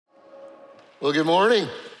Well, good morning.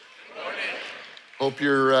 Good morning. Hope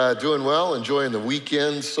you're doing well, enjoying the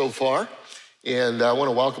weekend so far. And I want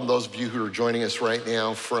to welcome those of you who are joining us right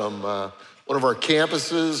now from one of our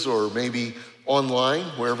campuses or maybe online,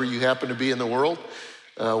 wherever you happen to be in the world.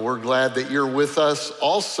 We're glad that you're with us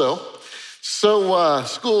also. So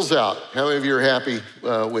school's out. How many of you are happy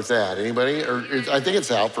with that? Anybody? Or I think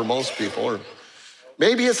it's out for most people. Or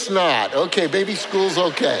maybe it's not. Okay, maybe school's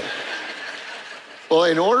okay. Well,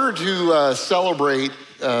 in order to celebrate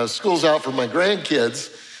school's out for my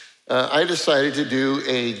grandkids, I decided to do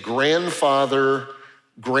a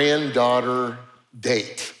grandfather-granddaughter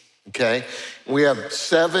date, okay? We have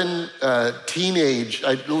 7 I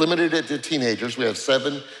limited it to teenagers. We have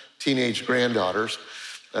 7 teenage granddaughters.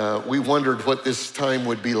 We wondered what this time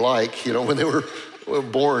would be like, when they were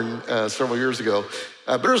born several years ago.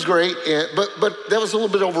 But it was great, but that was a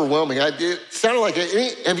little bit overwhelming. It sounded like,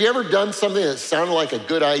 have you ever done something that sounded like a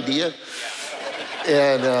good idea?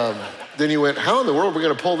 And then you went, how in the world are we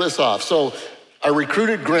gonna pull this off? So I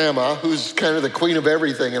recruited Grandma, who's kind of the queen of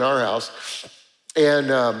everything in our house. And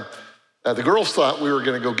the girls thought we were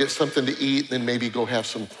gonna go get something to eat and then maybe go have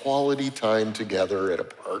some quality time together at a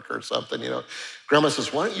park or something, Grandma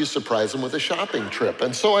says, why don't you surprise them with a shopping trip?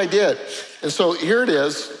 And so I did. And so here it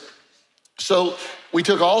is. So we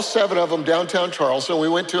took all 7 of them downtown Charleston. We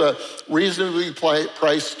went to a reasonably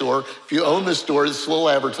priced store. If you own the store, it's a little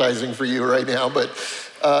advertising for you right now. But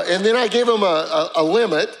and then I gave them a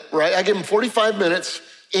limit, right? I gave them 45 minutes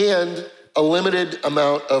and a limited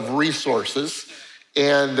amount of resources.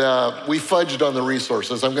 And we fudged on the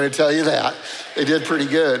resources, I'm gonna tell you that. They did pretty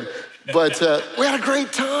good. But we had a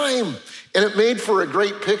great time. And it made for a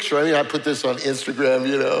great picture. I mean, I put this on Instagram,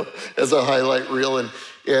 as a highlight reel. And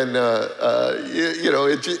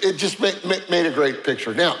it just made a great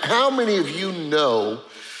picture. Now, how many of you know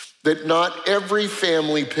that not every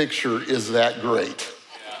family picture is that great?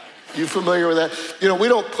 You familiar with that? We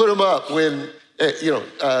don't put them up when,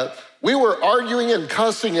 we were arguing and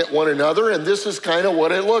cussing at one another, and this is kind of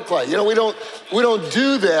what it looked like. We don't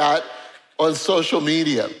do that on social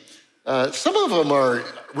media. Some of them are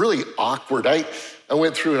really awkward. I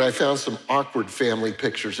went through and I found some awkward family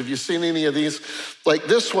pictures. Have you seen any of these? Like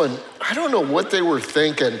this one, I don't know what they were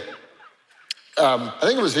thinking. I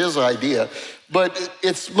think it was his idea, but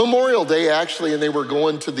it's Memorial Day actually, and they were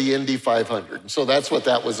going to the Indy 500. So that's what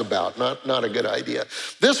that was about, not a good idea.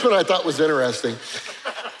 This one I thought was interesting.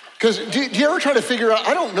 Because do you ever try to figure out,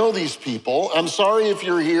 I don't know these people. I'm sorry if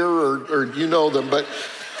you're here or you know them, but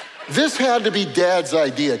this had to be Dad's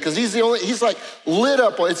idea because he's like lit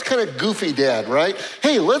up. It's kind of goofy Dad, right?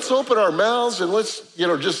 Hey, let's open our mouths and let's,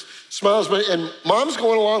 just smile. And Mom's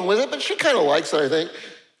going along with it, but she kind of likes it, I think.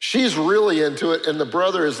 She's really into it. And the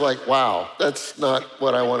brother is like, wow, that's not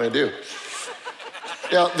what I want to do.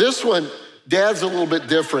 Now, this one, Dad's a little bit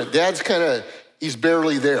different. Dad's he's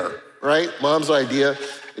barely there, right? Mom's idea.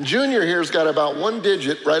 And Junior here's got about 1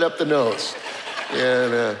 digit right up the nose.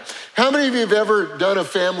 And how many of you have ever done a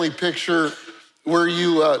family picture where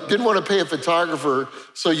you didn't want to pay a photographer,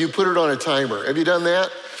 so you put it on a timer? Have you done that?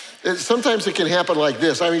 Sometimes it can happen like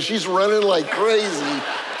this. I mean, she's running like crazy,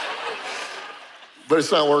 but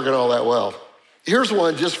it's not working all that well. Here's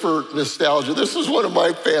one just for nostalgia. This is one of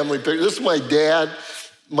my family pictures. This is my dad,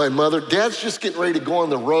 my mother. Dad's just getting ready to go on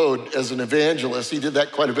the road as an evangelist. He did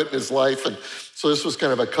that quite a bit in his life. And so this was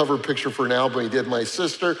kind of a cover picture for an album he did. My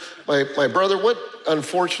sister, my brother, what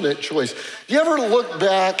unfortunate choice. Do you ever look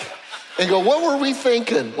back and go, what were we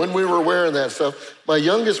thinking when we were wearing that stuff? My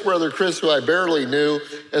youngest brother, Chris, who I barely knew,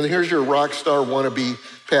 and here's your rock star wannabe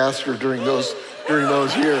pastor during those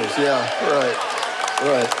years. Yeah,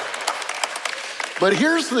 right. But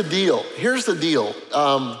here's the deal.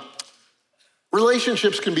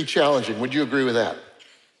 Relationships can be challenging. Would you agree with that?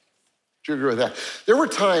 Do you agree with that? There were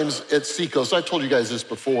times at Seacoast, I've told you guys this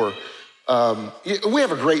before, we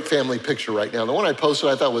have a great family picture right now. The one I posted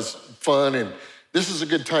I thought was fun, and this is a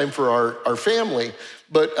good time for our family.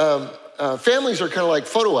 But families are kind of like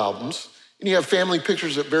photo albums, and you have family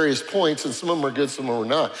pictures at various points, and some of them are good, some of them are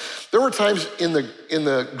not. There were times in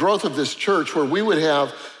the growth of this church where we would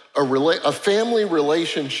have a family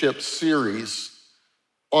relationship series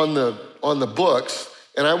on the books,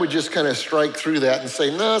 and I would just kind of strike through that and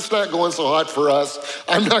say, no, it's not going so hot for us.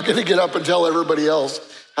 I'm not going to get up and tell everybody else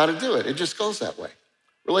how to do it. It just goes that way.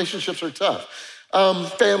 Relationships are tough.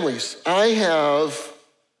 Families, I have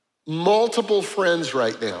multiple friends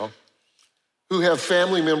right now who have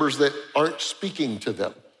family members that aren't speaking to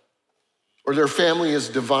them, or their family is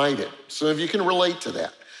divided. Some of you can relate to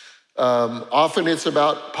that. Often it's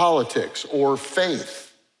about politics or faith.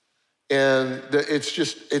 And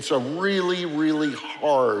it's a really, really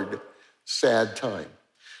hard sad time.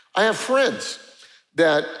 I have friends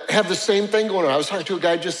that have the same thing going on. I was talking to a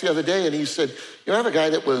guy just the other day, and he said, I have a guy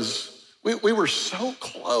that we were so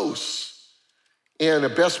close, and a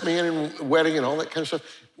best man in a wedding and all that kind of stuff,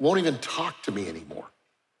 won't even talk to me anymore.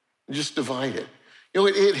 Just divided.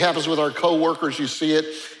 It happens with our coworkers, you see it.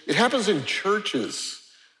 It happens in churches.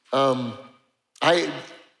 Obviously,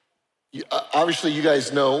 you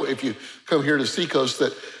guys know, if you come here to Seacoast,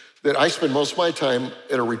 that I spend most of my time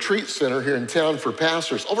at a retreat center here in town for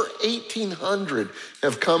pastors. Over 1,800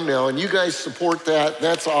 have come now, and you guys support that.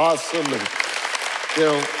 That's awesome. And,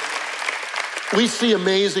 we see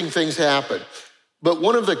amazing things happen. But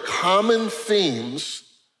one of the common themes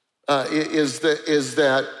is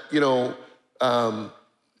that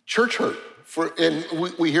church hurt. And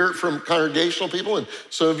we hear it from congregational people, and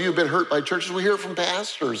some of you have been hurt by churches. We hear it from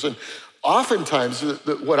pastors. And oftentimes,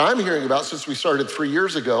 what I'm hearing about since we started 3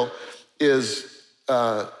 years ago is,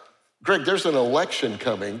 Greg, there's an election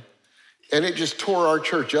coming, and it just tore our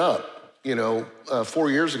church up,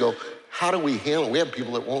 4 years ago. How do we handle it? We have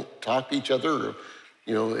people that won't talk to each other, or,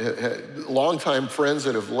 longtime friends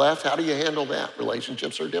that have left. How do you handle that?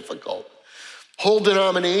 Relationships are difficult. Whole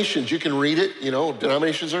denominations, you can read it,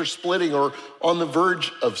 denominations are splitting or on the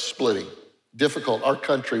verge of splitting. Difficult. Our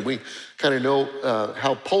country, we kind of know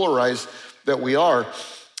how polarized that we are.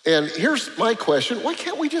 And here's my question: why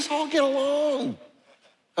can't we just all get along?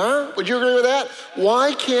 Huh? Would you agree with that?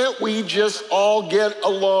 Why can't we just all get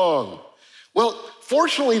along? Well,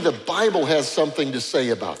 fortunately, the Bible has something to say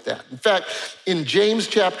about that. In fact, in James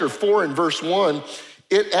chapter 4 and verse 1,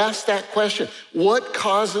 it asks that question: what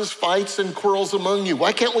causes fights and quarrels among you?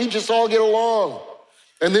 Why can't we just all get along?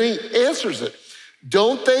 And then he answers it.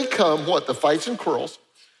 Don't they come, the fights and quarrels,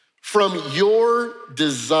 from your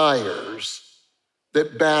desires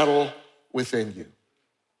that battle within you?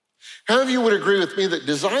 How many of you would agree with me that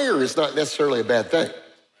desire is not necessarily a bad thing?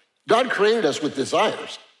 God created us with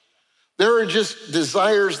desires. There are just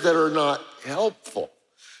desires that are not helpful.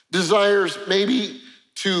 Desires maybe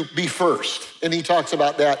to be first. And he talks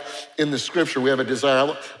about that in the scripture. We have a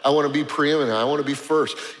desire. I want to be preeminent. I want to be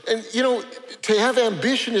first. And to have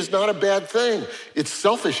ambition is not a bad thing. It's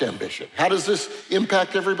selfish ambition. How does this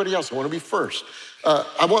impact everybody else? I want to be first.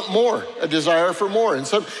 I want more, a desire for more. And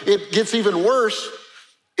so it gets even worse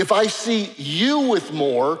if I see you with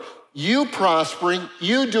more, you prospering,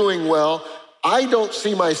 you doing well. I don't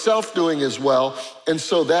see myself doing as well. And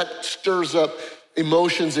so that stirs up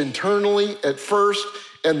emotions internally at first,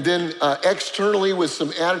 and then externally with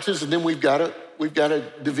some attitudes, and then we've got a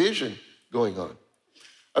division going on.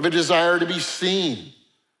 I have a desire to be seen.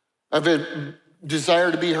 I have a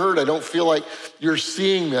desire to be heard. I don't feel like you're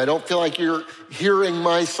seeing me. I don't feel like you're hearing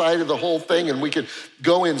my side of the whole thing, and we could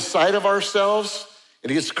go inside of ourselves,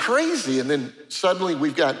 and it gets crazy, and then suddenly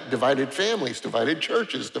we've got divided families, divided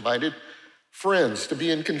churches, divided friends, to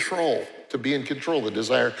be in control, the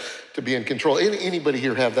desire to be in control. Anybody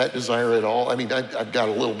here have that desire at all? I mean, I've got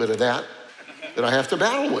a little bit of that I have to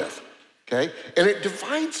battle with, okay? And it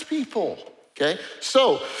divides people, okay?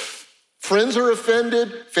 So friends are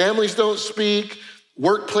offended, families don't speak,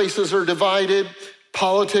 workplaces are divided,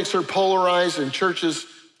 politics are polarized, and churches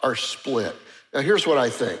are split. Now, here's what I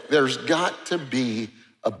think. There's got to be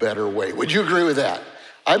a better way. Would you agree with that?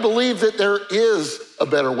 I believe that there is a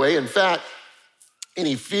better way. In fact, in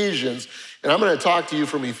Ephesians, and I'm going to talk to you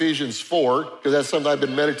from Ephesians 4, because that's something I've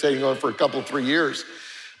been meditating on for a couple, 3 years.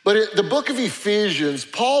 But in the book of Ephesians,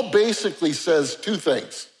 Paul basically says two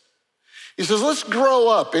things. He says, let's grow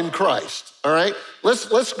up in Christ, all right?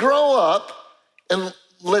 Let's grow up and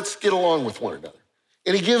let's get along with one another.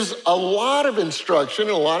 And he gives a lot of instruction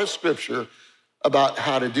and a lot of scripture about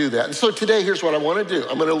how to do that. And so today, here's what I want to do.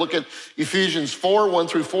 I'm going to look at Ephesians 4, 1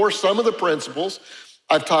 through 4, some of the principles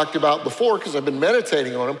I've talked about before because I've been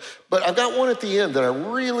meditating on them, but I've got one at the end that I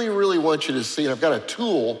really, really want you to see, and I've got a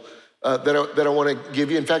tool that I want to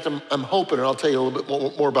give you. In fact, I'm hoping, and I'll tell you a little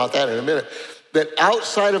bit more about that in a minute, that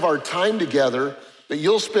outside of our time together, that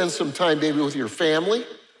you'll spend some time maybe with your family,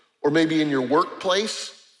 or maybe in your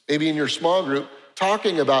workplace, maybe in your small group,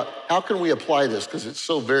 talking about how can we apply this, because it's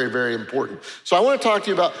so very, very important. So I want to talk to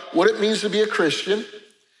you about what it means to be a Christian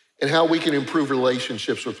and how we can improve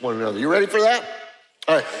relationships with one another. You ready for that?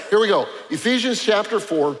 All right, here we go. Ephesians chapter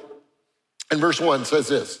 4 and verse 1 says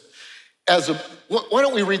this. Why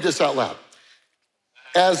don't we read this out loud?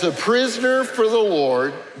 As a prisoner for the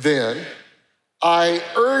Lord, then, I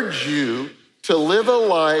urge you to live a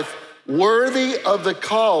life worthy of the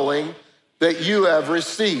calling that you have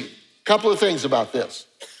received. A couple of things about this.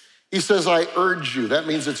 He says, I urge you. That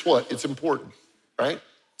means it's what? It's important, right?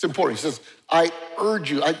 It's important. He says, I urge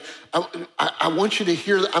you. I want you to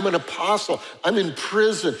hear that I'm an apostle. I'm in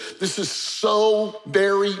prison. This is so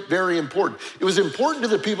very, very important. It was important to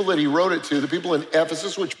the people that he wrote it to, the people in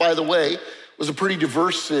Ephesus, which, by the way, was a pretty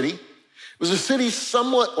diverse city. It was a city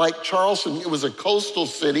somewhat like Charleston. It was a coastal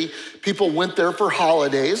city. People went there for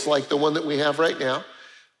holidays, like the one that we have right now.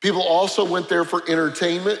 People also went there for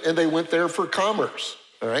entertainment, and they went there for commerce,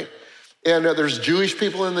 all right? And there's Jewish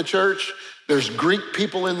people in the church. There's Greek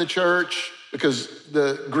people in the church because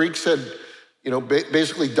the Greeks had,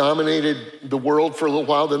 basically dominated the world for a little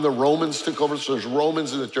while. Then the Romans took over, so there's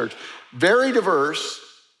Romans in the church. Very diverse.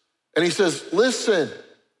 And he says, listen,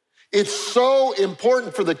 it's so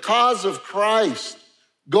important for the cause of Christ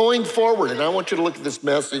going forward. And I want you to look at this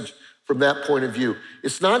message from that point of view.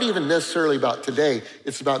 It's not even necessarily about today.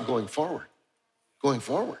 It's about going forward. Going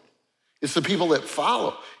forward. It's the people that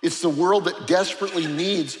follow. It's the world that desperately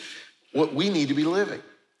needs what we need to be living.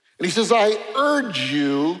 And he says, I urge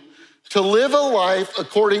you to live a life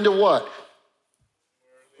according to what?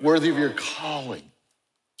 Worthy of your calling.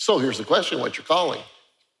 So here's the question, what's your calling?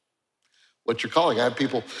 What's your calling? I have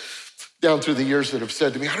people down through the years that have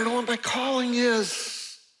said to me, I don't know what my calling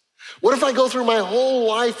is. What if I go through my whole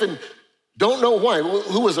life and don't know why?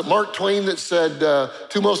 Who was it? Mark Twain that said,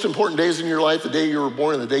 two most important days in your life, the day you were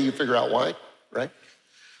born and the day you figure out why, right?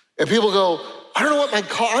 And people go, I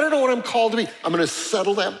don't know what I'm called to be. I'm gonna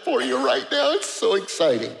settle that for you right now. It's so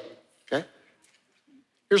exciting, okay?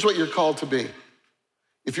 Here's what you're called to be.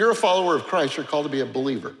 If you're a follower of Christ, you're called to be a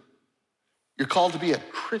believer. You're called to be a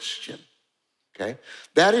Christian, okay?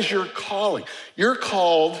 That is your calling. You're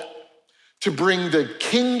called to bring the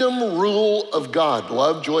kingdom rule of God,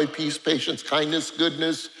 love, joy, peace, patience, kindness,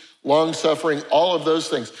 goodness, long-suffering, all of those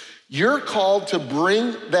things. You're called to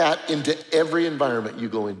bring that into every environment you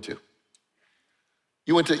go into.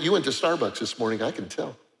 You went to Starbucks this morning, I can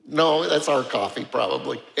tell. No, that's our coffee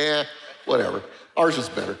probably. Whatever. Ours is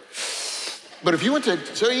better. But if you went to,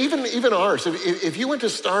 so even ours, if you went to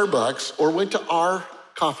Starbucks or went to our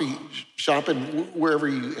coffee shop and wherever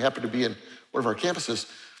you happen to be in one of our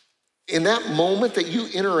campuses, in that moment that you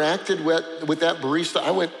interacted with that barista,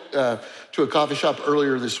 I went to a coffee shop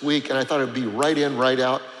earlier this week and I thought it'd be right in, right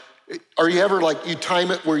out. Are you ever like, you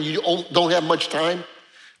time it where you don't have much time?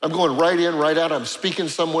 I'm going right in, right out. I'm speaking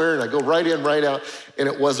somewhere and I go right in, right out, and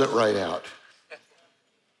it wasn't right out.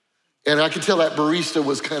 And I could tell that barista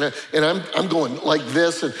was kind of, and I'm going like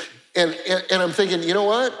this, and I'm thinking, you know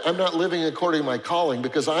what? I'm not living according to my calling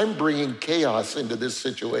because I'm bringing chaos into this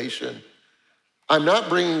situation. I'm not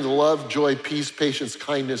bringing the love, joy, peace, patience,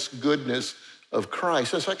 kindness, goodness of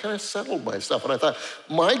Christ. And so I kind of settled myself. And I thought,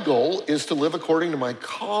 my goal is to live according to my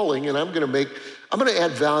calling, and I'm gonna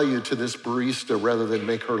add value to this barista rather than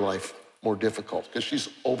make her life more difficult because she's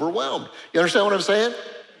overwhelmed. You understand what I'm saying?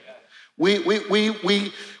 We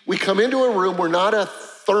come into a room, we're not a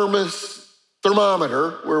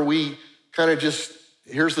thermometer where we kind of just,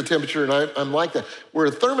 here's the temperature, and I'm like that. We're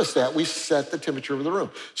a thermostat, we set the temperature of the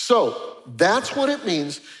room. So that's what it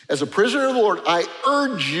means. As a prisoner of the Lord, I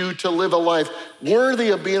urge you to live a life worthy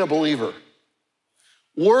of being a believer,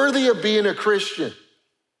 worthy of being a Christian,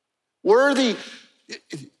 worthy.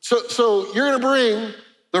 So you're gonna bring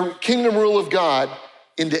the kingdom rule of God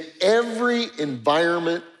into every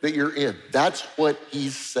environment that you're in. That's what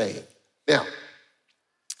he's saying. Now,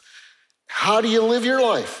 how do you live your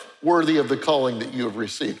life worthy of the calling that you have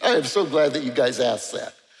received? I am so glad that you guys asked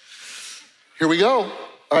that. Here we go.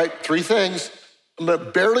 All right, 3 things. I'm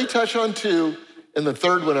gonna barely touch on 2, and the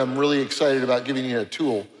third one I'm really excited about giving you a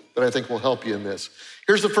tool that I think will help you in this.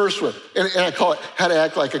 Here's the first one, and I call it how to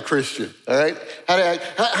act like a Christian, all right?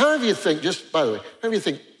 How do you think, just by the way, how do you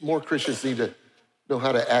think more Christians need to know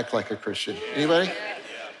how to act like a Christian? Anybody?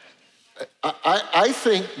 I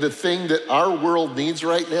think the thing that our world needs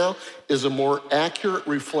right now is a more accurate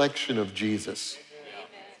reflection of Jesus.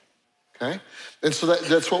 Okay? And so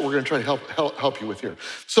that's what we're gonna try to help you with here.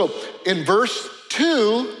 So in verse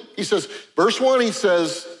 2, he says, verse 1, he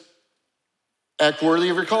says, act worthy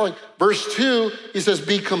of your calling. Verse 2, he says,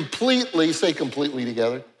 be completely, say completely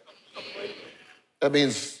together. That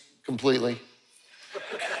means completely.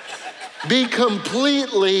 Be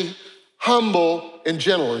completely humble and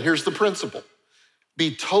gentle. And here's the principle.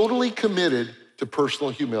 Be totally committed to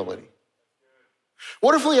personal humility.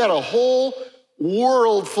 What if we had a whole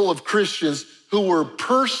world full of Christians who were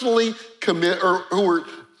personally committed, or who were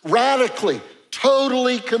radically,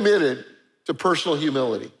 totally committed to personal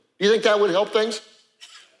humility? Do you think that would help things?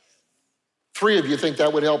 3 of you think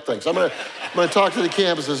that would help things. I'm gonna talk to the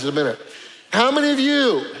campuses in a minute. How many of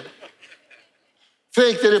you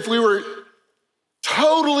think that if we were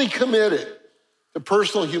totally committed to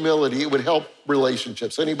personal humility, it would help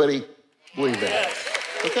relationships. Anybody believe that?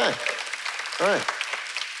 Okay, all right.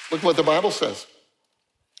 Look what the Bible says.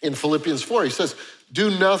 In Philippians 4, he says,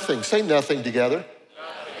 do nothing. Say nothing together.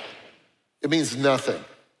 Nothing. It means nothing,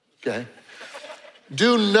 okay?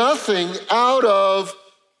 Do nothing out of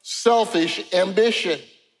selfish ambition.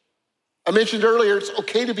 I mentioned earlier, it's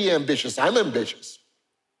okay to be ambitious. I'm ambitious.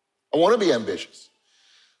 I want to be ambitious.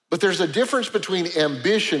 But there's a difference between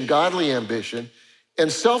ambition, godly ambition,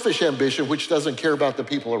 and selfish ambition, which doesn't care about the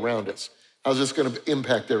people around us. How's this going to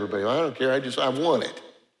impact everybody? I don't care, I want it.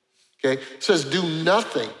 Okay? It says, do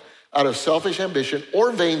nothing out of selfish ambition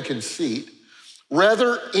or vain conceit.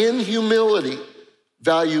 Rather, in humility,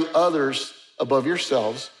 value others above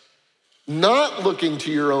yourselves, not looking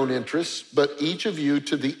to your own interests, but each of you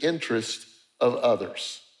to the interest of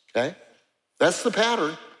others. Okay? That's the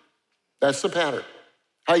pattern. That's the pattern.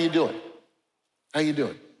 How you doing? How you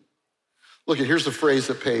doing? Look, here's the phrase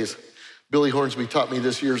that pays. Billy Hornsby taught me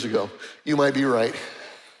this years ago. You might be right.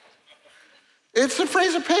 It's the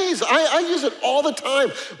phrase that pays. I use it all the time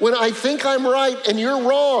when I think I'm right and you're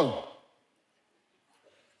wrong.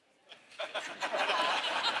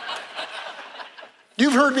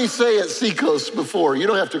 You've heard me say at Seacoast before, you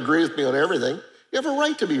don't have to agree with me on everything. You have a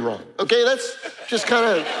right to be wrong. Okay, that's just kind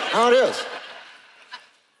of how it is.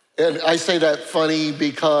 And I say that funny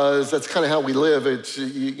because that's kind of how we live. It's,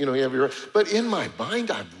 you have your, but in my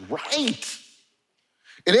mind, I'm right.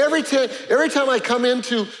 And every time I come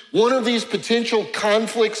into one of these potential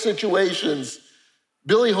conflict situations,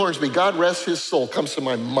 Billy Hornsby, God rest his soul, comes to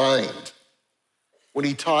my mind when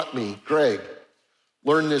he taught me, Greg,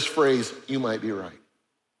 learn this phrase, you might be right.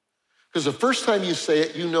 Because the first time you say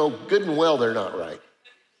it, you know good and well they're not right.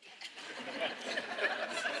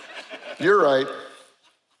 You're right.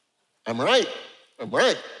 I'm right. I'm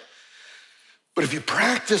right. But if you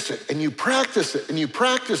practice it and you practice it and you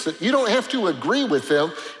practice it, you don't have to agree with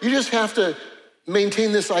them. You just have to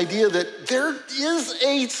maintain this idea that there is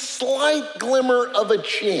a slight glimmer of a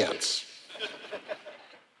chance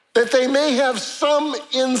that they may have some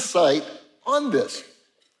insight on this.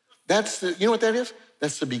 You know what that is?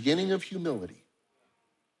 That's the beginning of humility.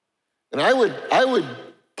 And I would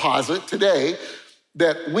posit today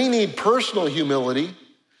that we need personal humility.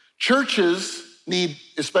 Churches need,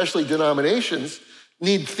 especially denominations,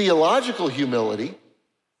 need theological humility,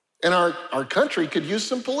 and our country could use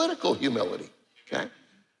some political humility, okay?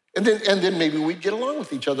 And then maybe we'd get along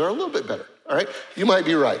with each other a little bit better, all right? You might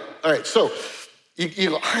be right. All right, so you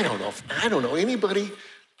go, I don't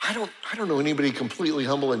know anybody completely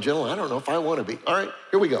humble and gentle. I don't know if I want to be. All right,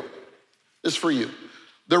 here we go. This is for you.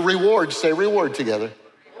 The reward, say reward together.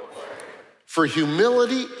 For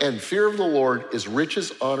humility and fear of the Lord is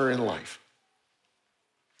riches, honor, and life.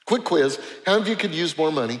 Quick quiz, how many of you could use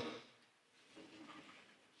more money?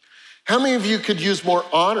 How many of you could use more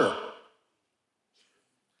honor?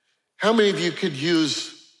 How many of you could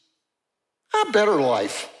use a better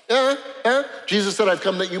life? Jesus said, I've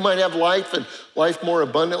come that you might have life and life more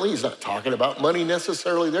abundantly. He's not talking about money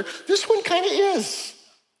necessarily there. This one kind of is.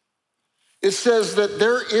 It says that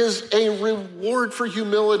there is a reward for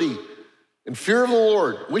humility and fear of the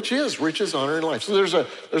Lord, which is riches, honor, and life. So there's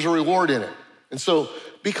a reward in it. And so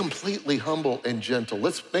be completely humble and gentle.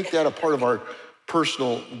 Let's make that a part of our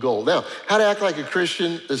personal goal. Now, how to act like a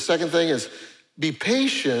Christian, the second thing is be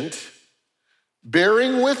patient,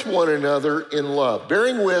 bearing with one another in love.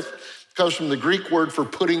 Bearing with comes from the Greek word for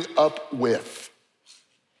putting up with.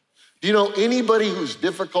 Do you know anybody who's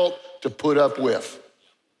difficult to put up with?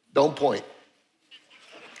 Don't point,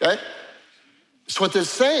 okay? That's what this is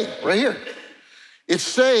saying right here. It's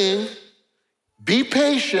saying, be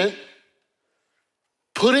patient,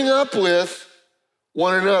 putting up with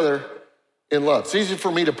one another in love. It's easy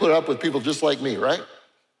for me to put up with people just like me, right?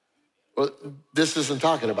 Well, this isn't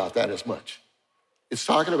talking about that as much. It's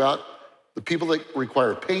talking about the people that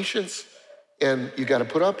require patience and you got to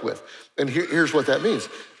put up with. And here's what that means.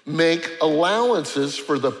 Make allowances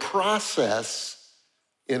for the process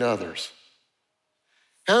in others.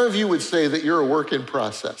 How many of you would say that you're a work in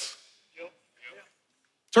process? Yep.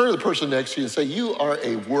 Turn to the person next to you and say, you are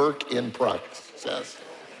a work in process.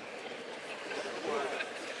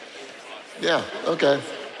 Yeah, okay.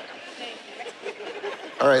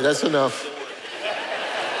 All right, that's enough.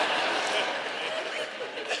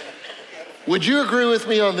 Would you agree with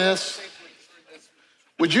me on this?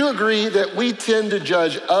 Would you agree that we tend to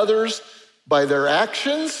judge others by their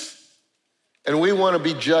actions and we want to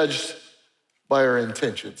be judged by our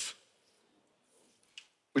intentions?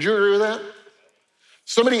 Would you agree with that?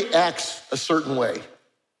 Somebody acts a certain way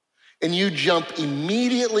and you jump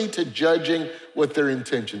immediately to judging what their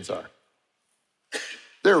intentions are.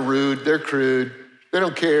 They're rude, they're crude, they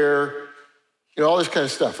don't care, all this kind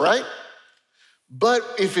of stuff, right? But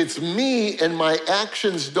if it's me and my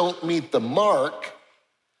actions don't meet the mark,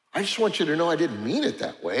 I just want you to know I didn't mean it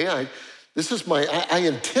that way. I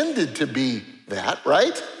intended to be that,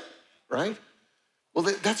 right? Right?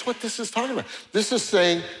 Well, that's what this is talking about. This is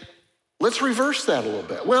saying, let's reverse that a little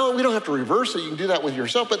bit. Well, we don't have to reverse it. You can do that with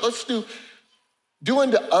yourself, but let's do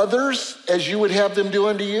unto others as you would have them do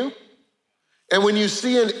unto you. And when you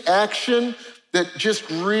see an action that just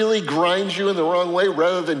really grinds you in the wrong way,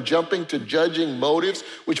 rather than jumping to judging motives,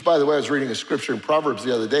 which, by the way, I was reading a scripture in Proverbs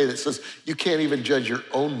the other day that says you can't even judge your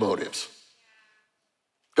own motives.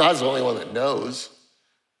 God's the only one that knows.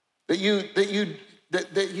 That you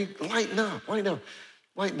lighten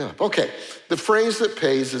up. Okay, the phrase that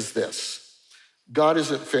pays is this: God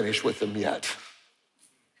isn't finished with them yet,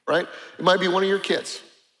 right? It might be one of your kids.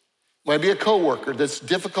 It might be a coworker that's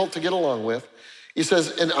difficult to get along with. He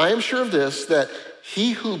says, and I am sure of this, that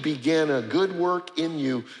he who began a good work in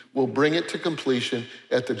you will bring it to completion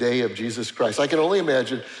at the day of Jesus Christ. I can only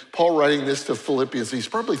imagine Paul writing this to Philippians. He's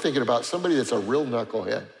probably thinking about somebody that's a real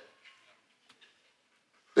knucklehead.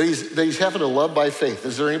 That he's having to love by faith.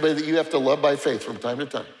 Is there anybody that you have to love by faith from time to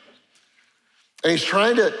time? And he's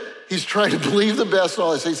trying to believe the best and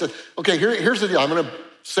all this. He said, okay, here's the deal. I'm going to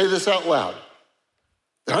say this out loud.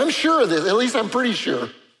 And I'm sure of this, at least I'm pretty sure,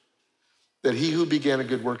 that he who began a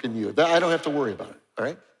good work in you, that I don't have to worry about it, all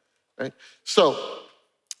right? So,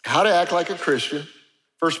 how to act like a Christian.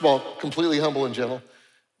 First of all, completely humble and gentle,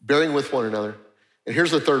 bearing with one another. And here's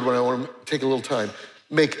the third one I want to take a little time.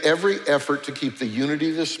 Make every effort to keep the unity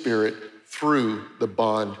of the Spirit through the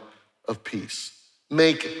bond of peace.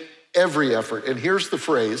 Make every effort. And here's the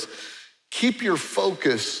phrase: keep your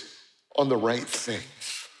focus on the right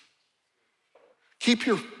things. Keep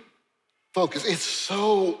your focus. It's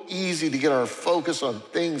so easy to get our focus on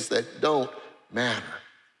things that don't matter.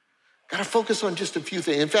 Got to focus on just a few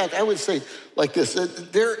things. In fact, I would say like this: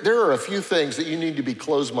 there are a few things that you need to be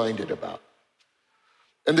closed-minded about.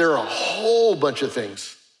 And there are a whole bunch of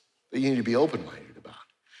things that you need to be open-minded about.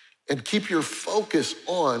 And keep your focus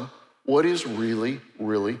on what is really,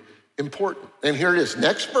 really important. And here it is.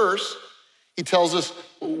 Next verse, he tells us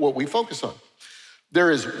what we focus on.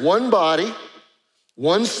 There is one body,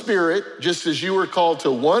 one Spirit, just as you were called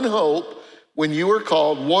to one hope when you were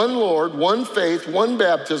called, one Lord, one faith, one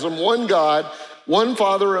baptism, one God, one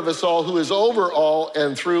Father of us all, who is over all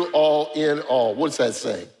and through all in all. What's that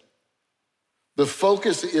saying? The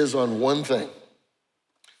focus is on one thing: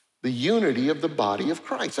 the unity of the body of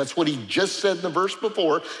Christ. That's what he just said in the verse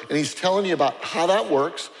before, and he's telling you about how that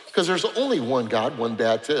works, because there's only one God, one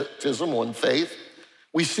baptism, one faith.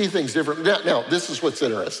 We see things different. Now, this is what's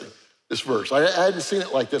interesting, this verse. I hadn't seen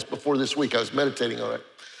it like this before this week. I was meditating on it.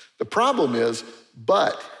 The problem is,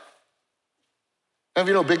 but. How do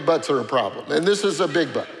you know big butts are a problem? And this is a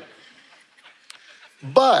big but.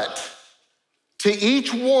 But to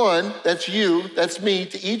each one, that's you, that's me,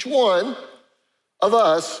 to each one of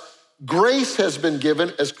us, grace has been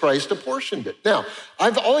given as Christ apportioned it. Now,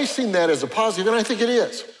 I've always seen that as a positive, and I think it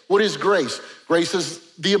is. What is grace? Grace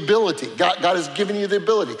is the ability. God has given you the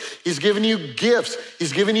ability. He's given you gifts.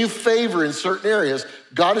 He's given you favor in certain areas.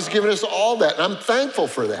 God has given us all that, and I'm thankful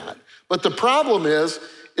for that. But the problem is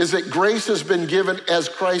that grace has been given as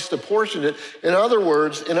Christ apportioned it. In other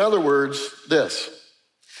words, this.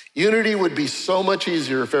 Unity would be so much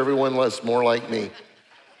easier if everyone was more like me.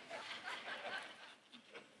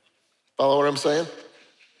 Follow what I'm saying?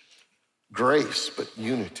 Grace, but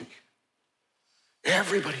unity.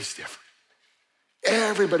 Everybody's different.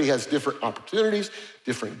 Everybody has different opportunities,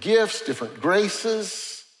 different gifts, different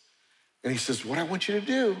graces. And he says, what I want you to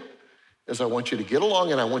do is I want you to get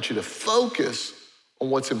along and I want you to focus on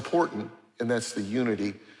what's important, and that's the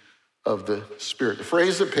unity of the Spirit. The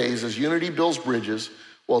phrase that pays is unity builds bridges,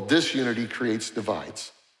 while disunity creates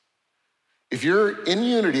divides. If you're in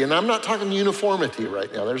unity, and I'm not talking uniformity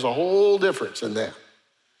right now, there's a whole difference in that.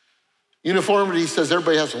 Uniformity says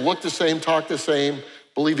everybody has to look the same, talk the same,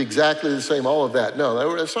 believe exactly the same, all of that.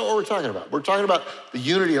 No, that's not what we're talking about. We're talking about the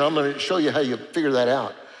unity, and I'm going to show you how you figure that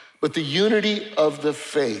out. But the unity of the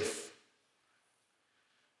faith.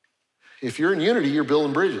 If you're in unity, you're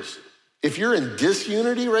building bridges. If you're in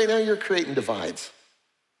disunity right now, you're creating divides.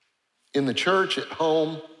 In the church, at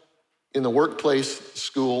home, in the workplace,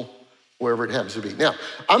 school, wherever it happens to be. Now,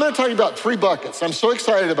 I'm going to talk about 3 buckets. I'm so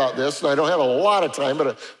excited about this, and I don't have a lot of time,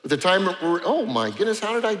 but with the time, oh my goodness,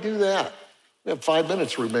 how did I do that? We have 5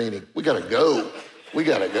 minutes remaining. We got to go. We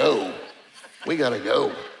got to go. We got to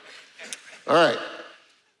go. All right.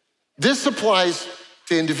 This applies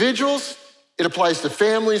to individuals. It applies to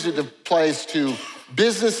families. It applies to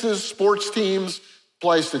Businesses, sports teams,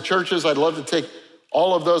 applies to churches. I'd love to take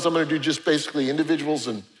all of those. I'm gonna do just basically individuals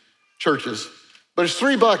and churches. But it's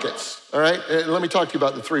 3 buckets, all right? And let me talk to you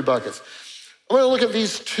about the 3 buckets. I'm gonna look at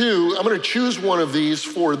these 2. I'm gonna choose one of these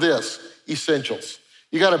for this, essentials.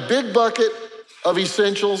 You got a big bucket of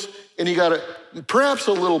essentials, and you got perhaps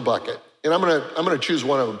a little bucket. And I'm gonna choose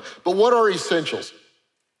one of them. But what are essentials?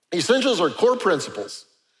 Essentials are core principles.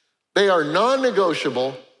 They are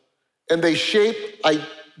non-negotiable, and they shape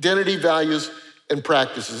identity, values, and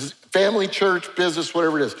practices. Family, church, business,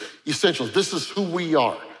 whatever it is. Essentials, this is who we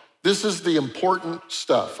are. This is the important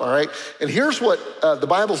stuff, all right? And here's what the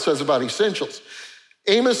Bible says about essentials.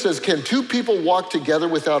 Amos says, can 2 people walk together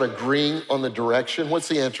without agreeing on the direction? What's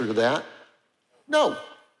the answer to that? No.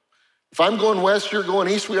 If I'm going west, you're going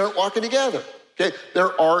east, we aren't walking together, okay?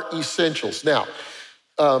 There are essentials. Now,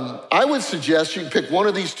 I would suggest you can pick one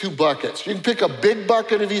of these 2 buckets. You can pick a big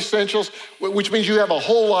bucket of essentials, which means you have a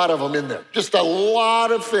whole lot of them in there. Just a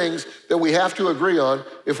lot of things that we have to agree on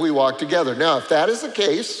if we walk together. Now, if that is the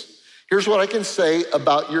case, here's what I can say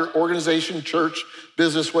about your organization, church,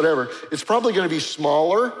 business, whatever. It's probably gonna be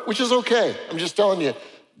smaller, which is okay. I'm just telling you,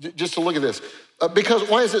 just to look at this. Because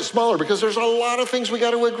why is it smaller? Because there's a lot of things we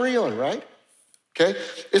got to agree on, right? Okay?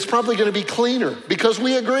 It's probably gonna be cleaner because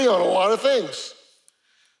we agree on a lot of things.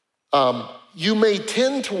 You may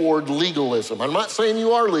tend toward legalism. I'm not saying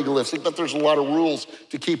you are legalistic, but there's a lot of rules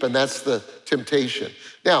to keep, and that's the temptation.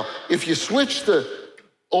 Now, if you switch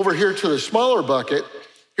over here to the smaller bucket,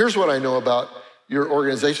 here's what I know about your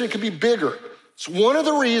organization. It could be bigger. It's one of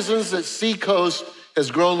the reasons that Seacoast has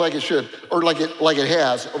grown like it should, or like it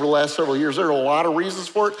has over the last several years. There are a lot of reasons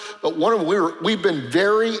for it, but one of them, we've been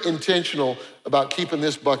very intentional about keeping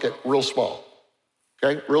this bucket real small,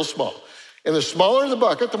 okay? Real small. And the smaller the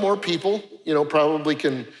bucket, the more people, probably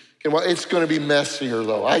can it's gonna be messier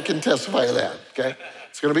though. I can testify to that, okay?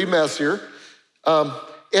 It's gonna be messier.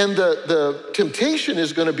 And the temptation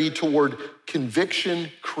is gonna be toward conviction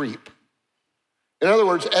creep. In other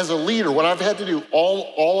words, as a leader, what I've had to do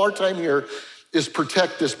all our time here is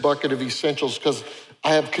protect this bucket of essentials because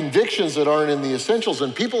I have convictions that aren't in the essentials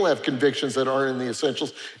and people have convictions that aren't in the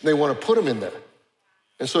essentials and they want to put them in there.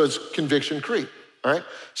 And so it's conviction creep, all right?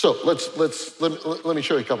 So let me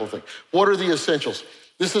show you a couple of things. What are the essentials?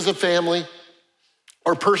 This is a family.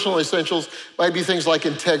 Our personal essentials might be things like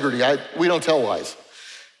integrity. We don't tell lies.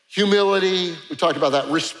 Humility, we talked about that.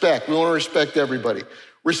 Respect, we want to respect everybody.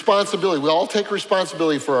 Responsibility, we all take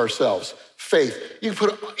responsibility for ourselves. Faith, you can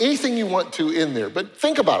put anything you want to in there, but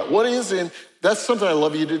think about it. What is that's something I'd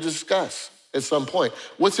love you to discuss at some point.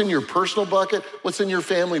 What's in your personal bucket? What's in your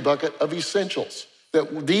family bucket of essentials?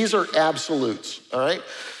 These are absolutes, all right?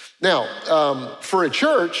 Now, for a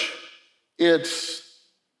church, we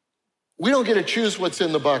don't get to choose what's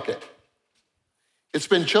in the bucket. It's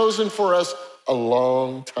been chosen for us a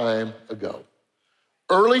long time ago.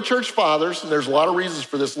 Early church fathers, and there's a lot of reasons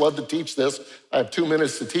for this, love to teach this. I have 2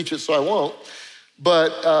 minutes to teach it, so I won't.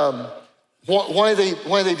 But why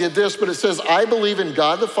they did this, but it says, I believe in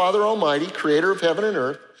God the Father Almighty, creator of heaven and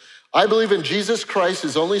earth. I believe in Jesus Christ,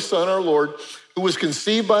 his only son, our Lord, who was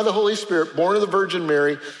conceived by the Holy Spirit, born of the Virgin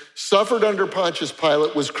Mary, suffered under Pontius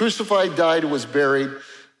Pilate, was crucified, died, and was buried.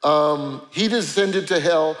 He descended to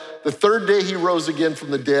hell. The 3rd day he rose again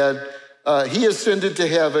from the dead. He ascended to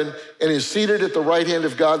heaven and is seated at the right hand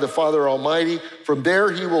of God, the Father Almighty. From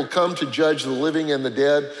there, he will come to judge the living and the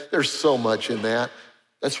dead. There's so much in that.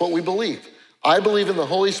 That's what we believe. I believe in the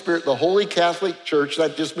Holy Spirit, the Holy Catholic Church.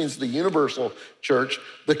 That just means the universal church,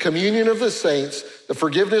 the communion of the saints, the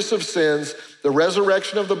forgiveness of sins, the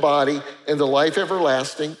resurrection of the body, and the life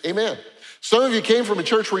everlasting. Amen. Some of you came from a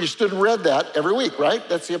church where you stood and read that every week, right?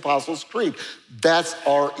 That's the Apostles' Creed. That's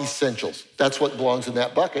our essentials. That's what belongs in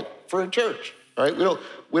that bucket for a church, all right?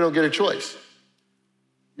 We don't get a choice.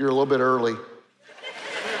 You're a little bit early.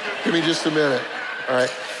 Give me just a minute, all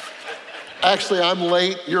right? Actually, I'm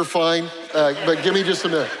late, you're fine, but give me just a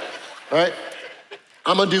minute, all right?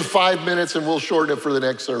 I'm gonna do 5 minutes and we'll shorten it for the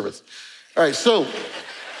next service. All right, so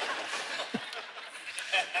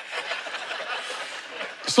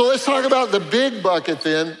let's talk about the big bucket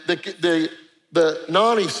then, the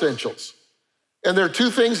non-essentials. And there are 2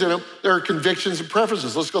 things in them. There are convictions and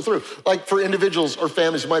preferences. Let's go through. Like for individuals or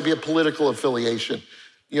families, it might be a political affiliation.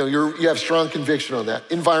 You have strong conviction on that.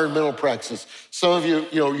 Environmental practices. Some of you,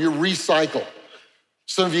 you recycle.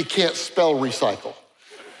 Some of you can't spell recycle.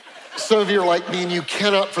 Some of you are like me and you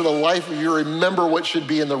cannot for the life of you remember what should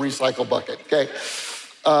be in the recycle bucket, okay?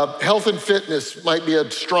 Health and fitness might be a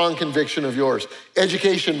strong conviction of yours.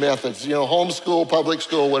 Education methods, homeschool, public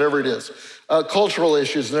school, whatever it is. Cultural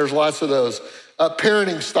issues, and there's lots of those.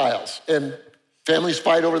 Parenting styles, and Families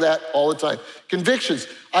fight over that all the time. Convictions.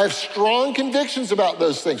 I have strong convictions about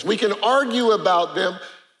those things. We can argue about them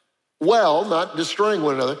well, not destroying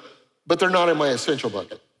one another, but they're not in my essential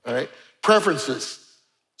bucket, all right? Preferences,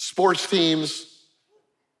 sports teams,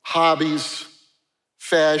 hobbies,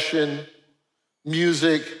 fashion,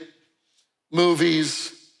 music,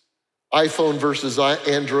 movies, iPhone versus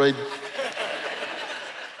Android.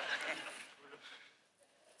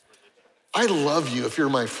 I love you if you're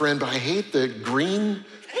my friend, but I hate the green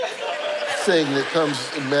thing that comes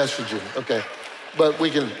in messaging. Okay, but we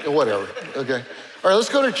can, whatever, okay. All right, let's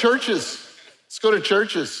go to churches. Let's go to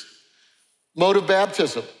churches. Mode of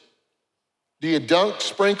baptism. Do you dunk,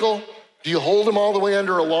 sprinkle? Do you hold them all the way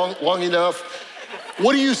under long enough?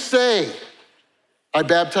 What do you say? I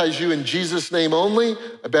baptize you in Jesus' name only.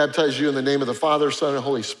 I baptize you in the name of the Father, Son, and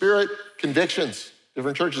Holy Spirit. Convictions.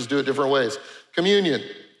 Different churches do it different ways. Communion.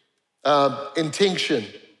 Intinction,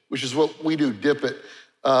 which is what we do, dip it.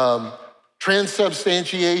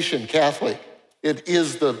 Transubstantiation, Catholic. It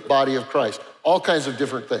is the body of Christ. All kinds of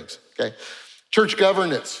different things, okay? Church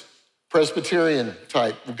governance, Presbyterian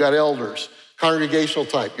type. We've got elders. Congregational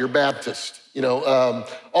type, you're Baptist.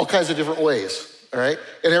 All kinds of different ways, all right?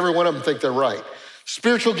 And every one of them think they're right.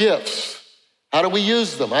 Spiritual gifts, how do we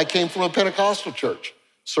use them? I came from a Pentecostal church.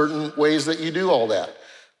 Certain ways that you do all that.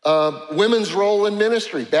 Women's role in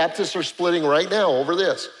ministry. Baptists are splitting right now over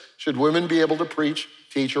this. Should women be able to preach,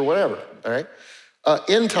 teach, or whatever, all right?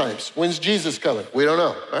 End times, when's Jesus coming? We don't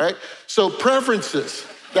know, all right? So preferences,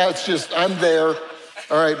 that's just, I'm there,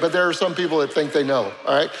 all right? But there are some people that think they know,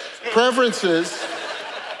 all right? Preferences,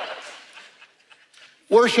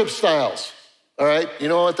 worship styles, all right? You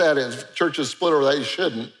know what that is. Churches split over that, you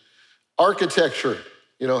shouldn't. Architecture,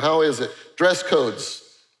 how is it? Dress codes,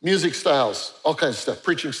 music styles, all kinds of stuff,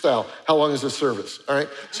 preaching style. How long is the service, all right?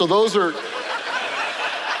 So those are,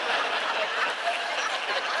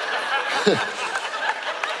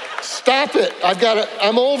 stop it,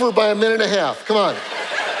 I'm over by a minute and a half, come on.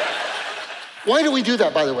 Why do we do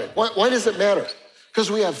that, by the way? Why does it matter?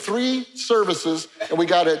 Because we have 3 services and we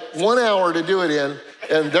got 1 hour to do it in,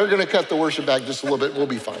 and they're gonna cut the worship back just a little bit, we'll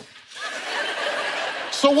be fine.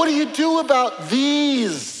 So what do you do about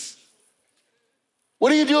these? What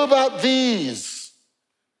do you do about these?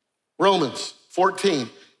 Romans 14,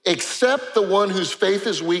 accept the one whose faith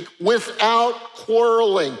is weak without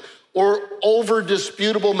quarreling or over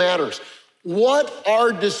disputable matters. What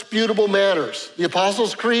are disputable matters? The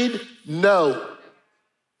Apostles' Creed? No.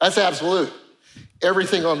 That's absolute.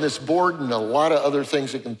 Everything on this board and a lot of other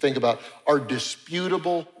things you can think about are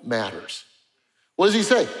disputable matters. What does he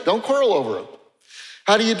say? Don't quarrel over them.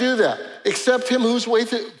 How do you do that? Accept him whose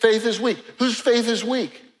faith is weak. Whose faith is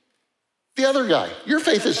weak? The other guy. Your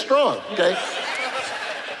faith is strong, okay?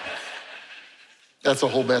 That's a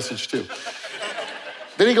whole message too.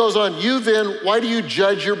 Then he goes on, you then, why do you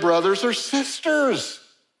judge your brothers or sisters?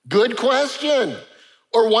 Good question.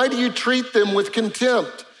 Or why do you treat them with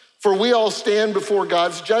contempt? For we all stand before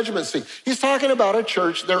God's judgment seat. He's talking about a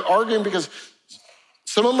church. They're arguing because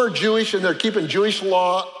some of them are Jewish and they're keeping Jewish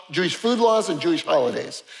food laws and Jewish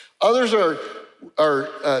holidays. Others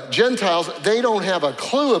are Gentiles. They don't have a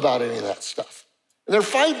clue about any of that stuff. And they're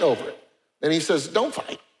fighting over it. And he says, don't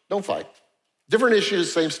fight. Different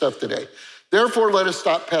issues, same stuff today. Therefore, let us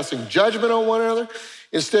stop passing judgment on one another.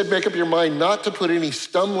 Instead, make up your mind not to put any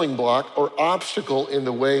stumbling block or obstacle in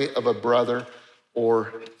the way of a brother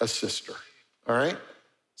or a sister, all right?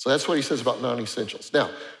 So that's what he says about non-essentials. Now,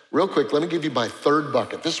 real quick, let me give you my third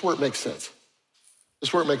bucket. This is where it makes sense.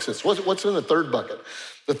 What's in the third bucket?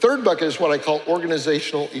 The third bucket is what I call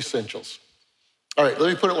organizational essentials. All right, let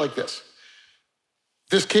me put it like this.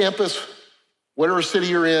 This campus, whatever city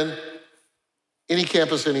you're in, any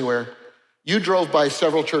campus anywhere, you drove by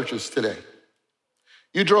several churches today.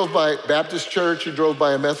 You drove by a Baptist church, you drove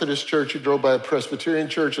by a Methodist church, you drove by a Presbyterian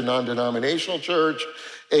church, a non-denominational church,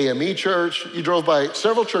 AME church. You drove by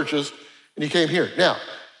several churches and you came here. Now,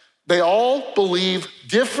 they all believe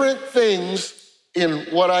different things in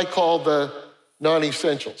what I call the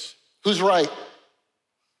non-essentials. Who's right?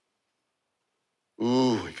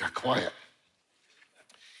 Ooh, it got quiet.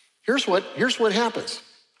 Here's what happens.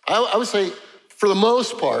 I would say, for the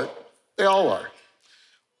most part, they all are.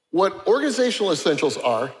 What organizational essentials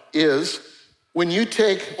are is when you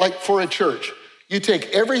take, like for a church, you take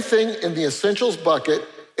everything in the essentials bucket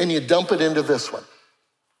and you dump it into this one.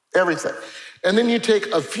 Everything. And then you take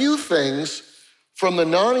a few things from the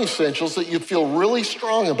non-essentials that you feel really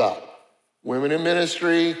strong about. Women in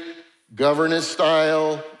ministry, governance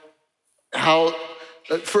style,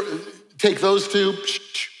 take those two,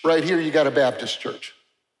 right here you got a Baptist church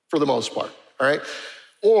for the most part, all right?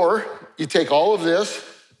 Or you take all of this,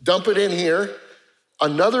 dump it in here,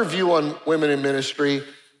 another view on women in ministry,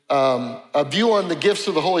 a view on the gifts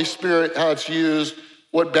of the Holy Spirit, how it's used,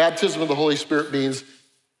 what baptism of the Holy Spirit means.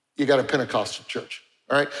 You got a Pentecostal church,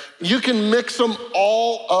 all right? You can mix them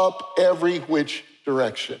all up every which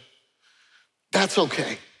direction. That's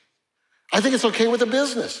okay. I think it's okay with a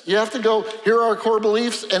business. You have to go, here are our core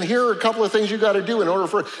beliefs, and here are a couple of things you got to do in order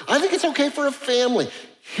for, I think it's okay for a family.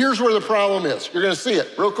 Here's where the problem is. You're going to see it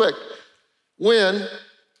real quick. When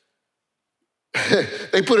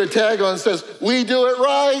they put a tag on that says, we do it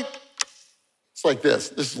right. It's like this.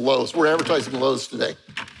 This is Lowe's. We're advertising Lowe's today.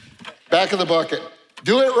 Back of the bucket.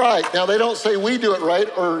 Do it right. Now, they don't say we do it right,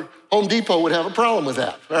 or Home Depot would have a problem with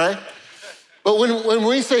that, all right? But when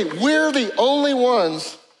we say we're the only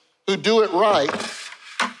ones who do it right,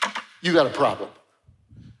 you got a problem.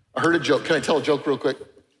 I heard a joke. Can I tell a joke real quick?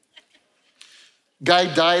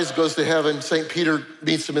 Guy dies, goes to heaven. St. Peter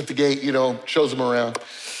meets him at the gate, shows him around.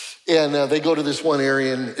 And they go to this one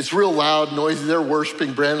area, and it's real loud, noisy. They're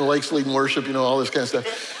worshiping. Brandon Lake's leading worship, all this kind of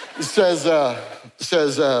stuff. It says,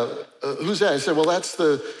 who's that? I said, well, that's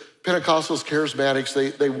the Pentecostals,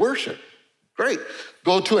 Charismatics. They worship. Great.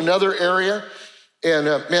 Go to another area, and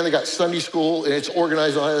man, they got Sunday school, and it's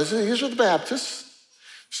organized. I said, here's the Baptists.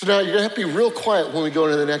 So now you're going to have to be real quiet when we go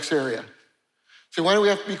into the next area. So why do we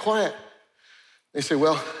have to be quiet? They say,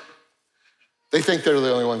 well, they think they're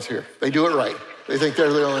the only ones here. They do it right. They think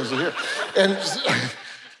they're the only ones here. And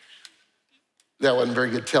that wasn't very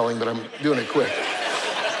good telling, but I'm doing it quick.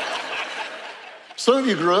 Some of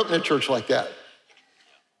you grew up in a church like that.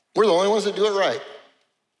 We're the only ones that do it right.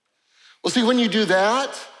 Well, see, when you do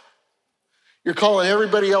that, you're calling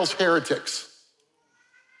everybody else heretics,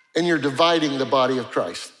 and you're dividing the body of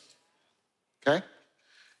Christ, okay?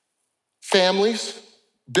 Families,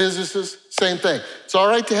 businesses, same thing. It's all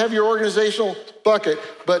right to have your organizational bucket,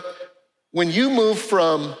 but when you move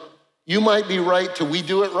from you might be right to we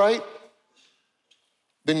do it right,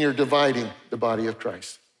 then you're dividing the body of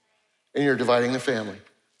Christ, and you're dividing the family.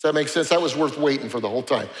 Does that make sense? That was worth waiting for the whole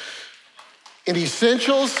time. In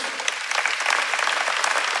essentials,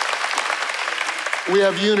 we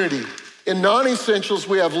have unity. In non-essentials,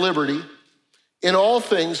 we have liberty. In all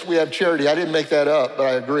things, we have charity. I didn't make that up, but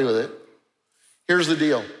I agree with it. Here's the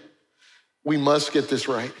deal. We must get this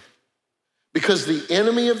right, because the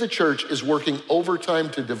enemy of the church is working overtime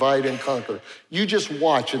to divide and conquer. You just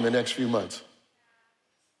watch in the next few months.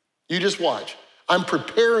 You just watch. I'm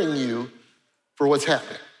preparing you for what's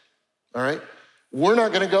happening, all right? We're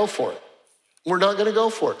not gonna go for it. We're not gonna go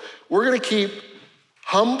for it. We're gonna keep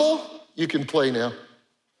humble. You can play now.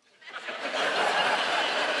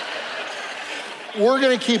 We're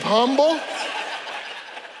gonna keep humble,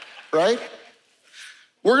 right?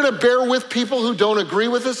 We're gonna bear with people who don't agree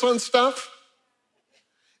with us on stuff,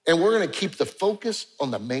 and we're gonna keep the focus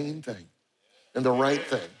on the main thing and the right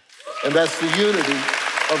thing, and that's the unity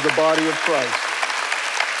of the body of Christ.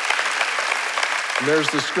 And there's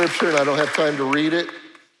the scripture, and I don't have time to read it,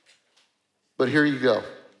 but here you go.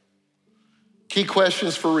 Key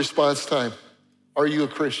questions for response time. Are you a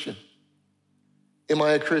Christian? Am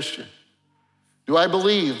I a Christian? Do I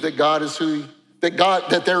believe that God is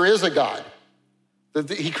that there is a God, that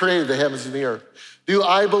he created the heavens and the earth? Do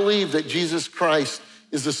I believe that Jesus Christ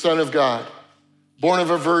is the Son of God, born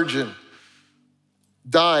of a virgin,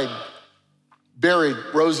 died, buried,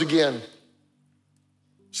 rose again,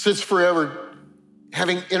 sits forever,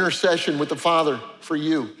 having intercession with the Father for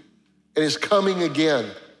you, and is coming again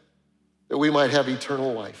that we might have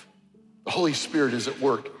eternal life? The Holy Spirit is at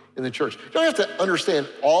work in the church. You don't have to understand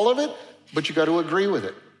all of it, but you got to agree with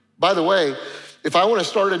it. By the way, if I want to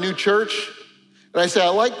start a new church, and I say, I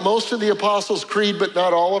like most of the Apostles' Creed, but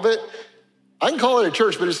not all of it, I can call it a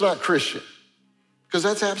church, but it's not Christian, because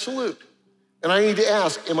that's absolute. And I need to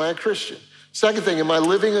ask, am I a Christian? Second thing, am I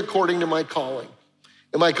living according to my calling?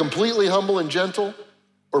 Am I completely humble and gentle,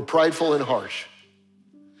 or prideful and harsh?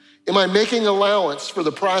 Am I making allowance for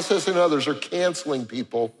the process in others, or canceling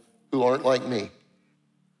people who aren't like me?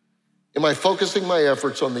 Am I focusing my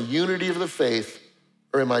efforts on the unity of the faith,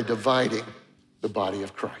 or am I dividing the body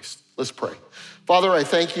of Christ? Let's pray. Father, I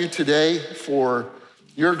thank you today for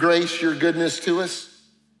your grace, your goodness to us.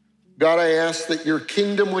 God, I ask that your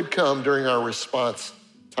kingdom would come during our response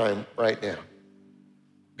time right now.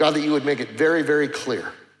 God, that you would make it very, very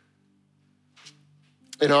clear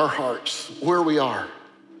in our hearts where we are.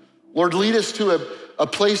 Lord, lead us to a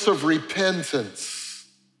place of repentance.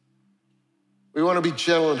 We want to be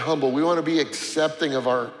gentle and humble. We want to be accepting of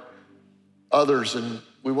our others, and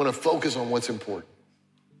we want to focus on what's important.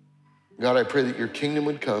 God, I pray that your kingdom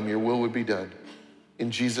would come, your will would be done. In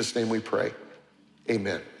Jesus' name we pray.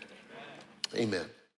 Amen. Amen.